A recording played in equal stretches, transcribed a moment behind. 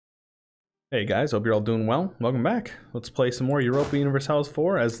Hey guys, hope you're all doing well. Welcome back. Let's play some more Europa Universalis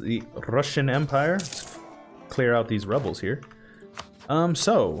IV as the Russian Empire. Let's clear out these rebels here.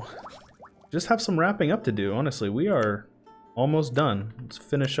 So just have some wrapping up to do. Honestly, we are almost done. Let's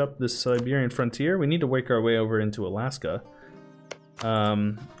finish up this Siberian frontier. We need to work our way over into Alaska.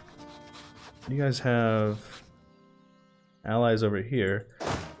 You guys have allies over here,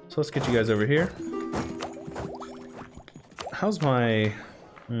 so let's get you guys over here. How's my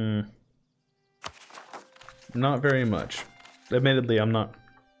not very much. Admittedly, I'm not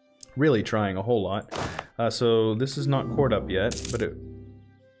really trying a whole lot. So this is not cored up yet, but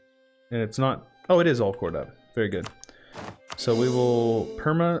it's not. Oh, it is all cored up. Very good. So we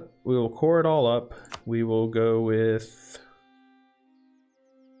will core it all up. We will go with.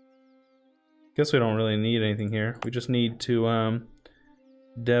 Guess we don't really need anything here. We just need to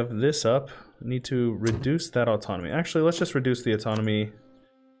dev this up. We need to reduce that autonomy. Actually, let's just reduce the autonomy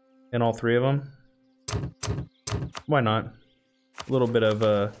in all three of them. Why not? A little bit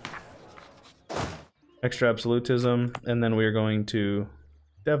of extra absolutism, and then we are going to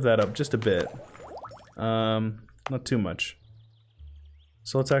dev that up just a bit. Not too much.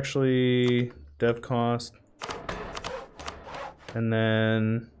 So let's actually dev cost, and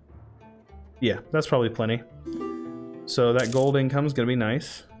then yeah, that's probably plenty. So that gold income is gonna be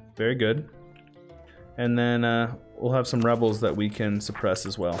nice, very good. And then we'll have some rebels that we can suppress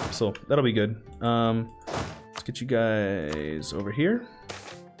as well, so that'll be good. Let's get you guys over here.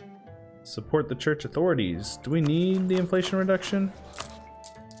 Support the church authorities. Do we need the inflation reduction?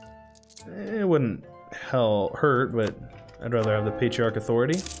 It wouldn't hurt, but I'd rather have the patriarch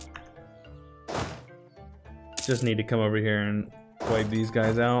authority. Just need to come over here and wipe these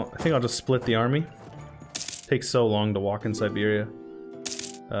guys out. I think I'll just split the army. It takes so long to walk in Siberia.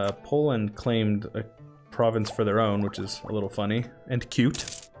 Poland claimed a province for their own, which is a little funny and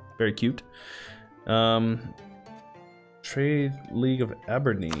cute. Very cute. Trade League of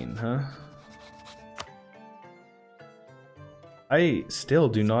Aberdeen, huh? I still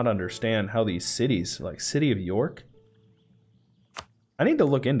do not understand how these cities, like City of York, I need to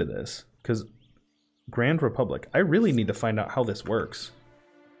look into this, because Grand Republic, I really need to find out how this works.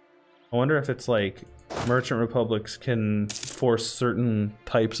 I wonder if it's like merchant republics can force certain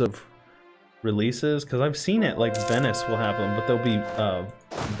types of releases, because I've seen it like Venice will have them, but they'll be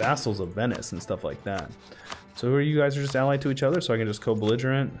vassals of Venice and stuff like that. So who are you guys? Are just allied to each other, so I can just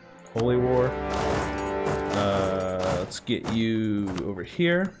co-belligerent. Holy War. Let's get you over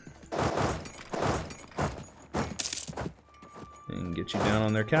here. And get you down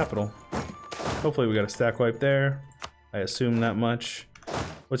on their capital. Hopefully we got a stack wipe there. I assume that much.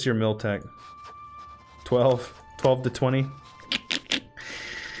 What's your mil tech? 12? 12 to 20?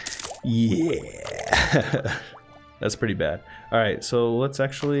 Yeah. That's pretty bad. Alright, so let's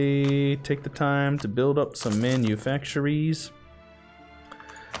actually take the time to build up some manufactories.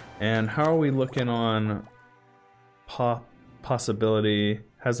 And how are we looking on possibility?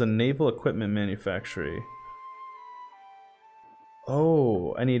 Has a naval equipment manufactory.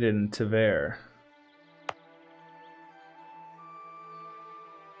 Oh, I need it in Tver.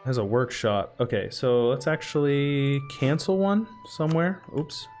 Has a workshop. Okay, so let's actually cancel one somewhere.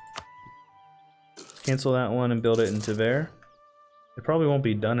 Oops. Cancel that one and build it in Tver. It probably won't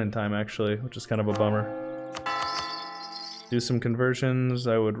be done in time, actually, which is kind of a bummer. Do some conversions.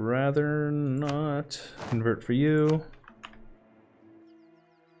 I would rather not convert for you.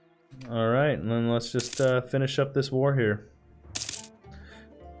 Alright, and then let's just finish up this war here.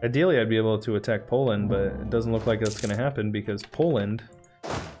 Ideally, I'd be able to attack Poland, but it doesn't look like that's going to happen because Poland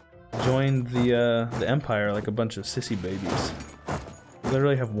joined the Empire like a bunch of sissy babies. We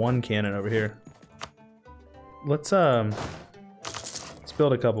literally have one cannon over here. Let's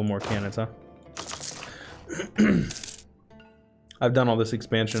build a couple more cannons, huh? I've done all this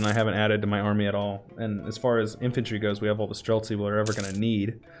expansion and I haven't added to my army at all. And as far as infantry goes, we have all the Streltsy we're ever gonna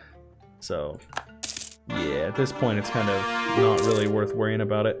need. So yeah, at this point it's kind of not really worth worrying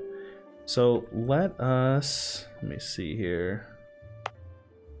about it. So let me see here.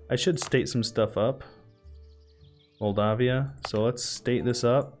 I should state some stuff up. Moldavia. So let's state this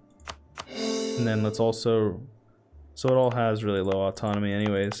up. And then let's also, so it all has really low autonomy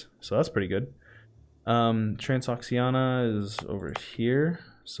anyways, so that's pretty good. Transoxiana is over here,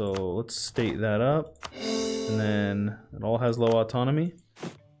 so let's state that up. And then it all has low autonomy.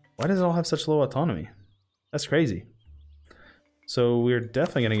 Why does it all have such low autonomy? That's crazy. So we're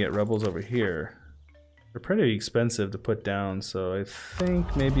definitely gonna get rebels over here. They're pretty expensive to put down, so I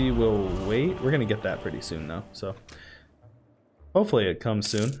think maybe we'll wait. We're gonna get that pretty soon though, so hopefully it comes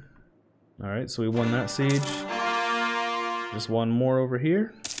soon. Alright, so we won that siege. Just one more over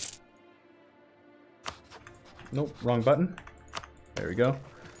here. Nope, wrong button. There we go.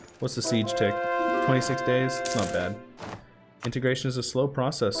 What's the siege tick? 26 days? It's not bad. Integration is a slow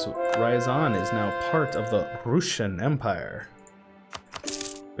process. Ryazan is now part of the Russian Empire.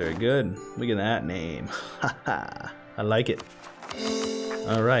 Very good. Look at that name. Haha. I like it.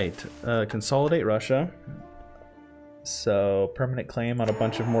 Alright. Consolidate Russia. So, permanent claim on a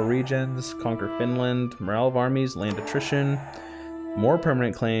bunch of more regions. Conquer Finland. Morale of armies. Land attrition. More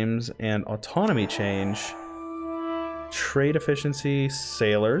permanent claims. And autonomy change. Trade efficiency.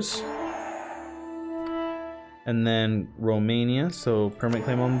 Sailors. And then Romania, so permanent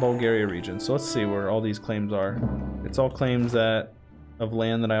claim on the Bulgaria region. So let's see where all these claims are. It's all claims that of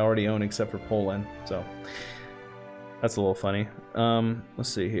land that I already own except for Poland. So that's a little funny. Let's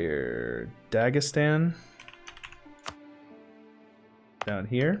see here. Dagestan. Down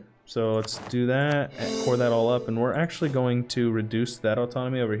here. So let's do that, and core that all up, and we're actually going to reduce that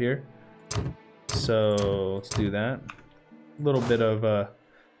autonomy over here. So let's do that. A little bit of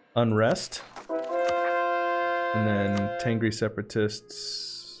unrest. And then Tengri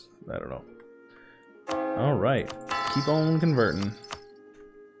separatists, I don't know. All right, keep on converting.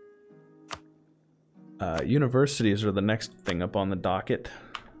 Universities are the next thing up on the docket,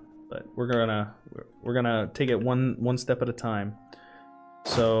 but we're gonna take it one step at a time.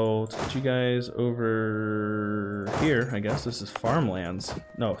 So let's get you guys over here. I guess this is farmlands.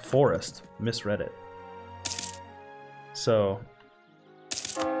 No, forest. Misread it. So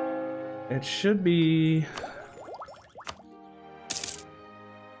it should be.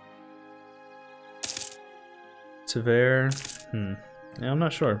 Tver. Yeah, I'm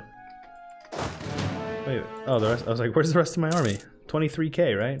not sure. Wait. Oh, the rest. I was like, where's the rest of my army?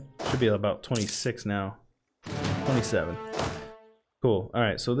 23k, right? Should be about 26 now. 27. Cool. All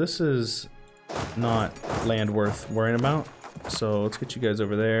right. So this is not land worth worrying about. So let's get you guys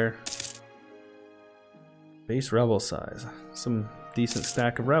over there. Base rebel size. Some decent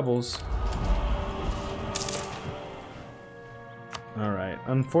stack of rebels. Alright,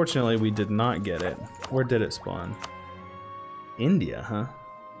 unfortunately we did not get it. Where did it spawn? India, huh?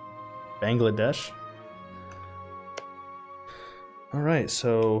 Bangladesh? Alright,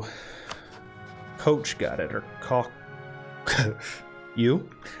 so... Coach got it, or Cock... You?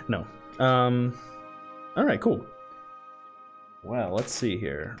 No. Alright, cool. Well, let's see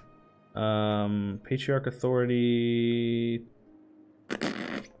here. Patriarch Authority...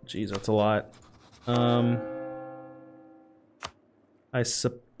 Jeez, that's a lot. I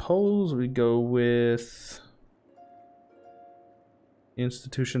suppose we go with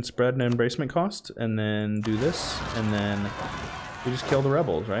institution spread and embracement cost, and then do this, and then we just kill the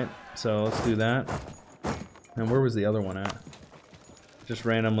rebels, right? So let's do that. And where was the other one at? Just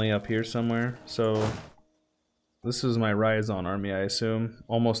randomly up here somewhere. So this is my Ryazan army, I assume.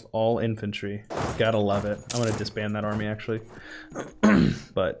 Almost all infantry. Gotta love it. I'm gonna disband that army actually.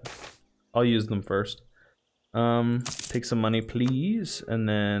 But I'll use them first. Take some money, please, and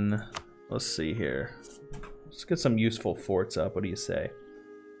then let's see here. Let's get some useful forts up. What do you say?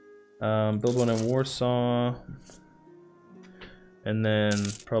 Build one in Warsaw, and then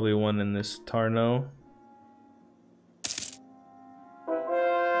probably one in this Tarnow.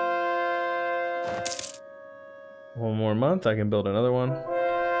 One more month, I can build another one.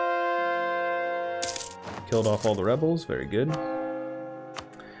 Killed off all the rebels. Very good.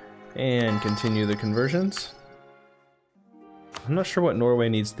 And continue the conversions. I'm not sure what Norway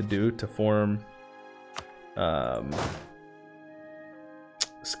needs to do to form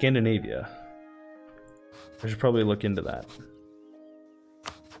Scandinavia. I should probably look into that.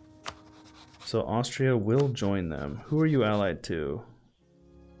 So Austria will join them. Who are you allied to?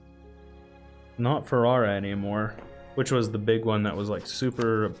 Not Ferrara anymore, which was the big one that was like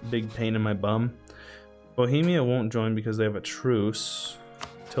super big pain in my bum. Bohemia won't join because they have a truce.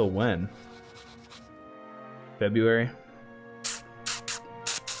 Till when? February?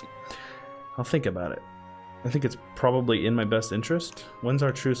 I'll think about it. I think it's probably in my best interest. When's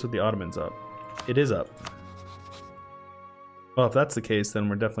our truce with the Ottomans up? It is up. Well, if that's the case, then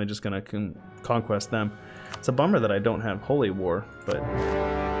we're definitely just gonna conquest them. It's a bummer that I don't have Holy War, but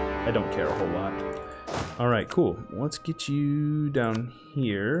I don't care a whole lot. Alright, cool. Let's get you down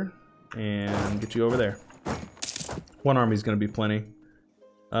here and get you over there. One army's gonna be plenty.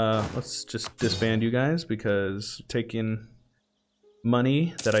 Let's just disband you guys because taking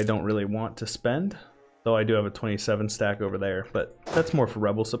money that I don't really want to spend, though I do have a 27 stack over there, but that's more for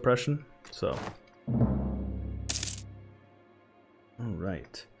rebel suppression, so.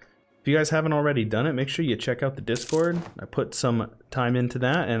 Alright. If you guys haven't already done it, make sure you check out the Discord. I put some time into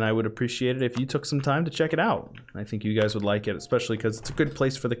that, and I would appreciate it if you took some time to check it out. I think you guys would like it, especially because it's a good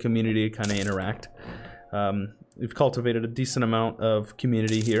place for the community to kind of interact. We've cultivated a decent amount of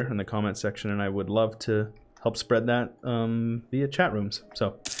community here in the comment section, and I would love to help spread that via chat rooms.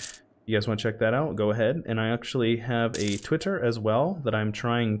 So if you guys want to check that out, go ahead. And I actually have a Twitter as well that I'm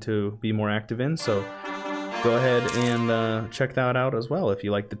trying to be more active in, so go ahead and check that out as well. If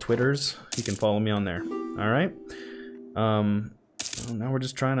you like the Twitters, you can follow me on there. All right. Well, now we're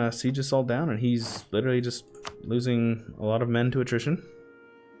just trying to siege us all down, and he's literally just losing a lot of men to attrition.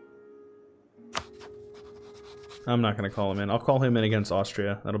 I'm not going to call him in. I'll call him in against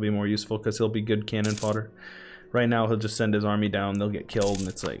Austria. That'll be more useful because he'll be good cannon fodder. Right now, he'll just send his army down. They'll get killed, and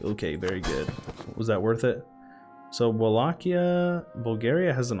it's like, okay, very good. Was that worth it? So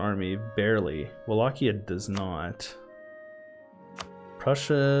Bulgaria has an army, barely. Wallachia does not.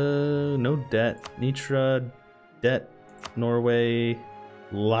 Prussia, no debt. Nitra, debt. Norway,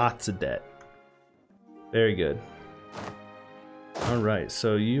 lots of debt. Very good. Alright,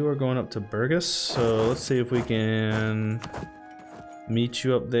 so you are going up to Burgas, so let's see if we can meet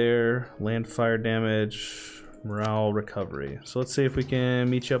you up there. Land fire damage, morale recovery. So let's see if we can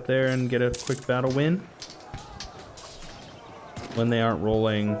meet you up there and get a quick battle win when they aren't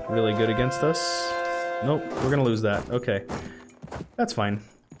rolling really good against us. Nope, we're gonna lose that. Okay, that's fine.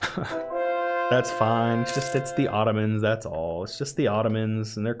 That's fine. It's the Ottomans, that's all. It's just the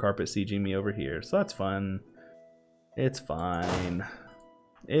Ottomans, and they're carpet sieging me over here, so that's fun. It's fine.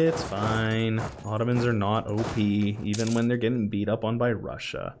 It's fine. Ottomans are not OP, even when they're getting beat up on by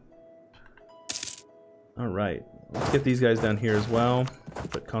Russia. Alright, let's get these guys down here as well.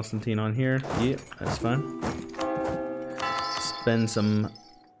 Put Constantine on here. Yeah, that's fine. Spend some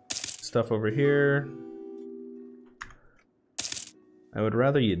stuff over here. I would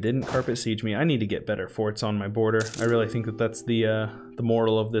rather you didn't carpet siege me. I need to get better forts on my border. I really think that that's the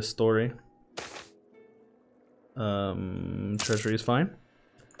moral of this story. Treasury is fine.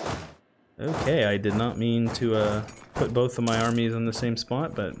 Okay, I did not mean to put both of my armies in the same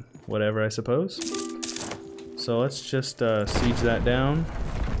spot, but whatever, I suppose. So let's just siege that down.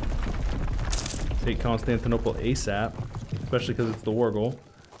 Take Constantinople ASAP, especially because it's the war goal.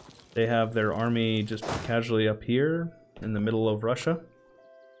 They have their army just casually up here in the middle of Russia.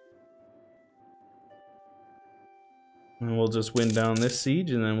 And we'll just win down this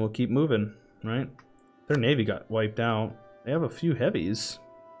siege and then we'll keep moving, right? Their navy got wiped out. They have a few heavies.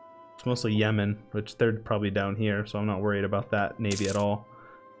 It's mostly Yemen, which they're probably down here, so I'm not worried about that navy at all.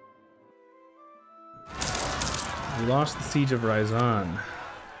 We lost the siege of Ryazan.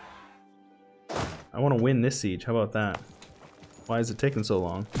 I want to win this siege. How about that? Why is it taking so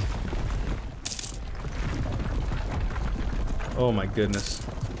long? Oh my goodness.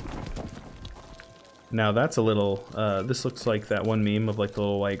 Now that's a little, this looks like that one meme of like the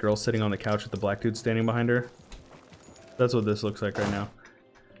little white girl sitting on the couch with the black dude standing behind her. That's what this looks like right now.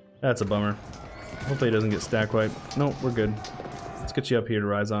 That's a bummer. Hopefully it doesn't get stack wiped. Nope, we're good. Let's get you up here to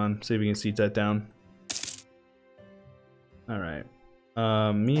Ryazan, see if we can siege that down. Alright.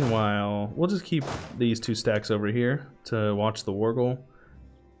 Meanwhile, we'll just keep these two stacks over here to watch the war goal.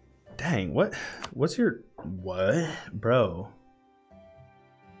 Dang, what's your... What? Bro.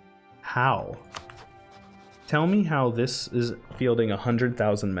 How? Tell me how this is fielding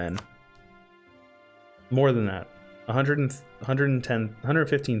 100,000 men. More than that.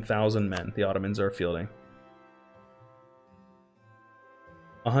 115,000 men the Ottomans are fielding.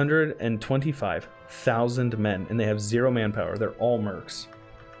 125,000 men, and they have 0 manpower. They're all mercs.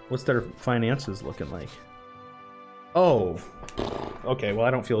 What's their finances looking like? Oh. Okay, well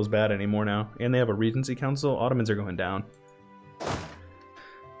I don't feel as bad anymore now. And they have a regency council. Ottomans are going down.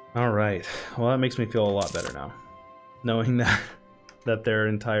 Alright, well that makes me feel a lot better now. Knowing that their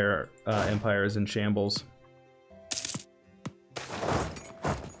entire empire is in shambles.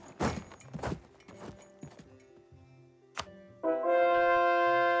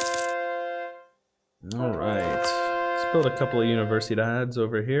 Alright, let's build a couple of universidades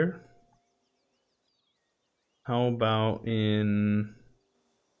over here. How about in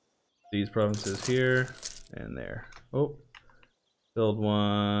these provinces here and there? Oh. Build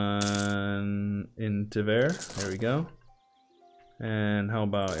one in Tver. There we go. And how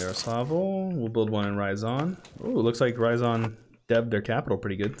about Yaroslavl? We'll build one in Ryazan. Oh, looks like Ryazan debbed their capital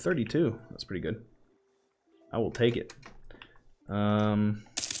pretty good. 32. That's pretty good. I will take it. So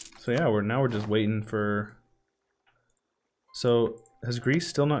yeah, we're just waiting for... So, has Greece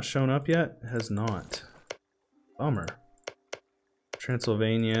still not shown up yet? It has not. Bummer.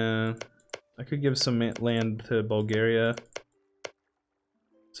 Transylvania. I could give some land to Bulgaria.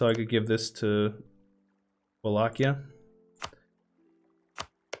 So I could give this to Wallachia.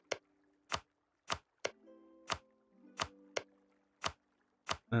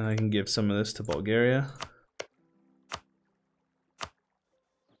 I can give some of this to Bulgaria.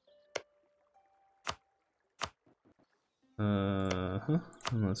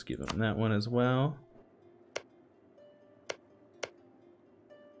 And let's give him that one as well.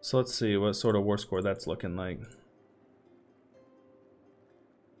 So let's see what sort of war score that's looking like.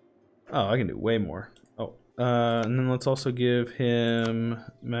 Oh, I can do way more. Oh, and then let's also give him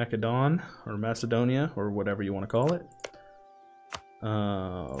Macedon or Macedonia or whatever you want to call it.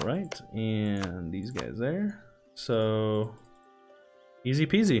 All right, and these guys there. So easy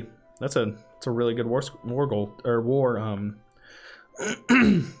peasy. That's a really good war goal or war.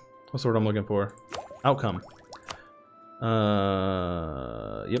 What's the word I'm looking for? Outcome.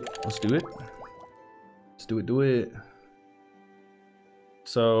 Yep. Let's do it. Let's do it. Do it.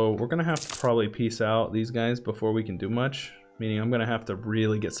 So we're gonna have to probably peace out these guys before we can do much. Meaning I'm gonna have to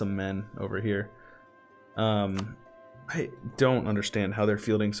really get some men over here. I don't understand how they're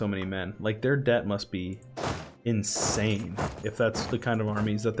fielding so many men. Like, their debt must be insane if that's the kind of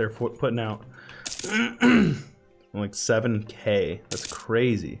armies that they're putting out. Like 7K. That's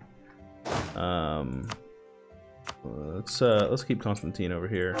crazy. Let's keep Constantine over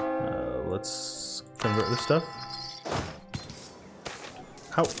here. Let's convert this stuff.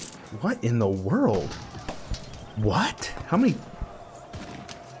 How? What in the world? What? How many?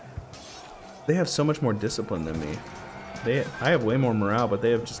 They have so much more discipline than me. I have way more morale, but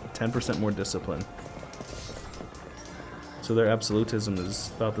they have just 10% more discipline. So their absolutism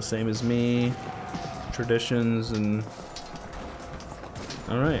is about the same as me. Traditions and...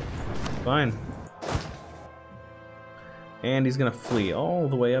 Alright, fine. And he's gonna flee all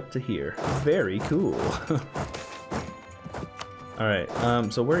the way up to here. Very cool. Alright,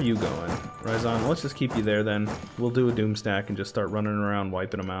 so where are you going? Ryzon, let's just keep you there then. We'll do a doom stack and just start running around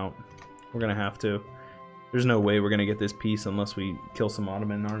wiping them out. We're gonna have to. There's no way we're gonna get this peace unless we kill some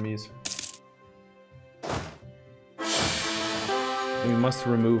Ottoman armies. We must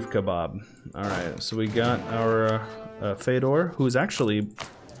remove Kebab. Alright, so we got our Fedor, who's actually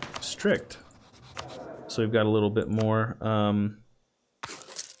strict. So we've got a little bit more.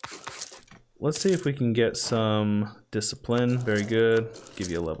 Let's see if we can get some discipline. Very good. Give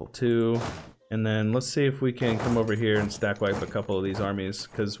you a level 2. And then let's see if we can come over here and stack wipe a couple of these armies,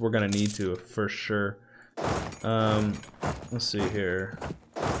 because we're going to need to for sure. Let's see here.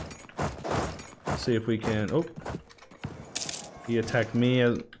 Let's see if we can... Oh! He attacked me.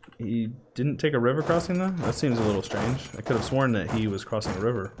 He didn't take a river crossing though? That seems a little strange. I could have sworn that he was crossing a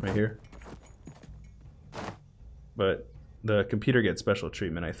river right here. But the computer gets special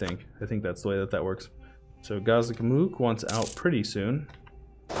treatment, I think. I think that's the way that works. So Gazikamuk wants out pretty soon.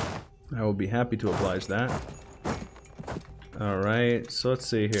 I will be happy to oblige that. Alright, so let's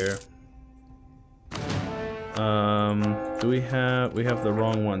see here. We have the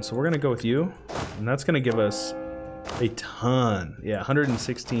wrong one. So we're gonna go with you. And that's gonna give us a ton. Yeah,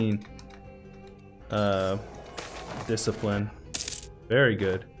 116 discipline. Very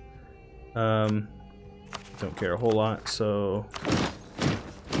good. Don't care a whole lot, so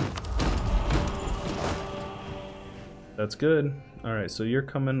that's good. All right, so you're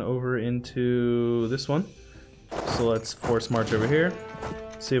coming over into this one. So let's force march over here.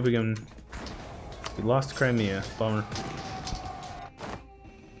 See if we can... We lost Crimea. Bummer.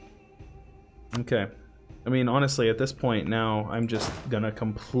 Okay. I mean, honestly, at this point now, I'm just gonna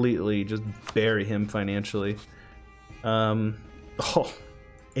completely just bury him financially. Oh,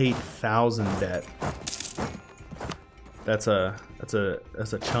 8,000 debt. That's a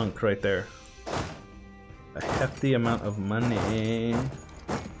chunk right there. A hefty amount of money.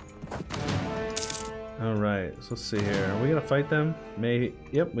 All right, so let's see here. Are we gonna fight them?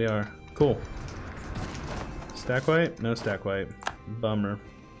 Yep, we are. Cool. Stack wipe? No stack wipe. Bummer.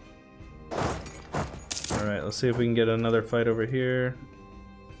 All right, let's see if we can get another fight over here.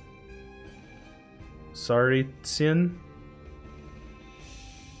 Saritsyn.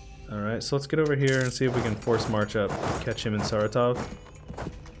 All right, so let's get over here and see if we can force march up, catch him in Saratov.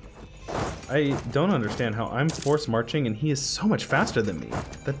 I don't understand how I'm force marching and he is so much faster than me.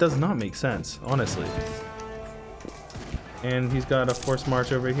 That does not make sense, honestly. And he's got a force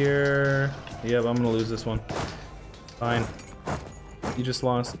march over here. Yep, I'm gonna lose this one. Fine. You just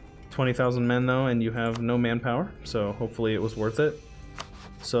lost 20,000 men though, and you have no manpower, so hopefully it was worth it.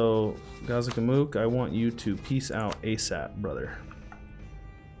 So, Gazikamuk, I want you to peace out ASAP, brother.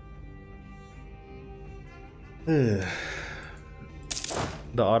 Ugh.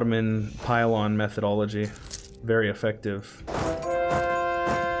 The Ottoman pile-on methodology, very effective.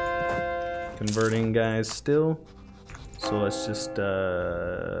 Converting guys still, so let's just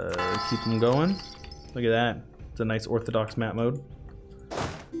keep them going. Look at that, it's a nice orthodox map mode.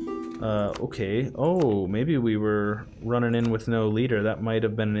 Okay. Oh, maybe we were running in with no leader. That might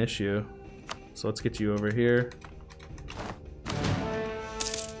have been an issue. So let's get you over here.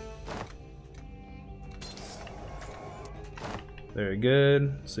 Very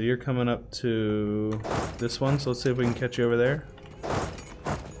good. So you're coming up to this one, so let's see if we can catch you over there.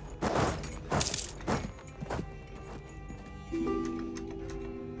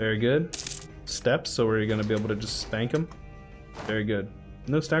 Very good. Steps, so we're gonna be able to just spank him. Very good.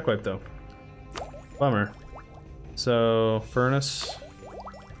 No stack wipe though. Bummer. So, Furnace.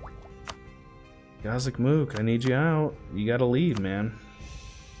 Gazik Mook, I need you out. You gotta lead, man.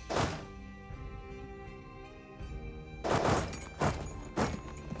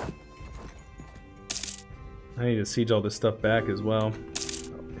 I need to siege all this stuff back as well.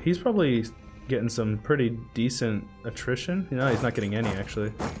 He's probably getting some pretty decent attrition. You know, he's not getting any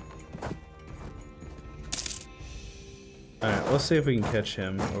actually. Alright, let's see if we can catch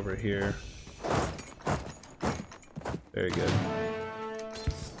him over here. Very good.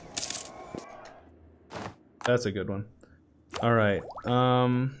 That's a good one. Alright,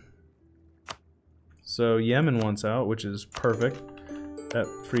 so Yemen wants out, which is perfect. That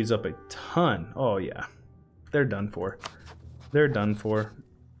frees up a ton. Oh yeah. They're done for. They're done for.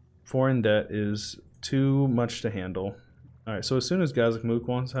 Foreign debt is too much to handle. Alright, so as soon as Gazik Mook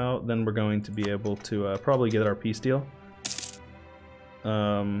wants out, then we're going to be able to probably get our peace deal.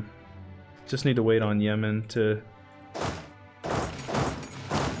 Just need to wait on Yemen to...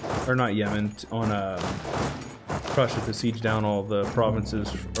 Or not Yemen, on Prussia to siege down all the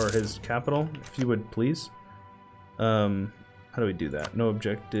provinces, or his capital, if you would please. How do we do that? No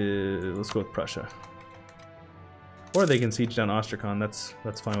objective... Let's go with Prussia. Or they can siege down Astrakhan, that's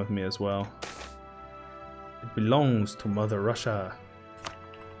fine with me as well. It belongs to Mother Russia.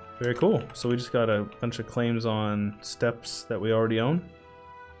 Very cool. So we just got a bunch of claims on steppes that we already own.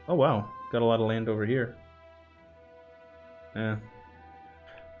 Oh wow, got a lot of land over here. Yeah.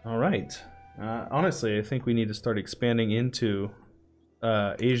 Alright. Honestly, I think we need to start expanding into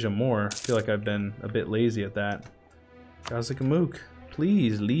Asia more. I feel like I've been a bit lazy at that. Gazik Mook,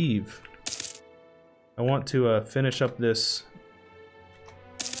 please leave. I want to finish up this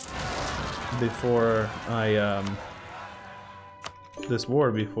before I this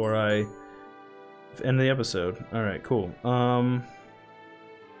war before I end the episode. All right, cool.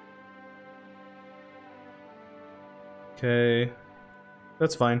 Okay,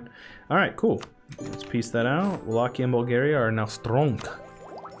 that's fine. All right, cool. Let's piece that out. Wallachia and Bulgaria are now strong.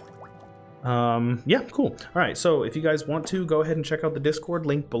 Yeah, cool. All right, so if you guys want to, go ahead and check out the Discord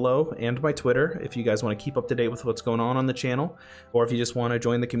link below and my Twitter if you guys want to keep up to date with what's going on the channel, or if you just want to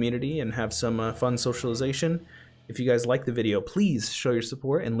join the community and have some fun socialization. If you guys like the video, please show your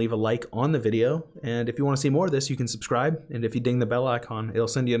support and leave a like on the video. And if you want to see more of this, you can subscribe. And if you ding the bell icon, it'll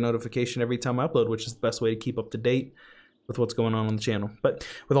send you a notification every time I upload, which is the best way to keep up to date with what's going on the channel. But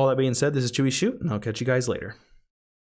with all that being said, this is Chewy Shoot, and I'll catch you guys later.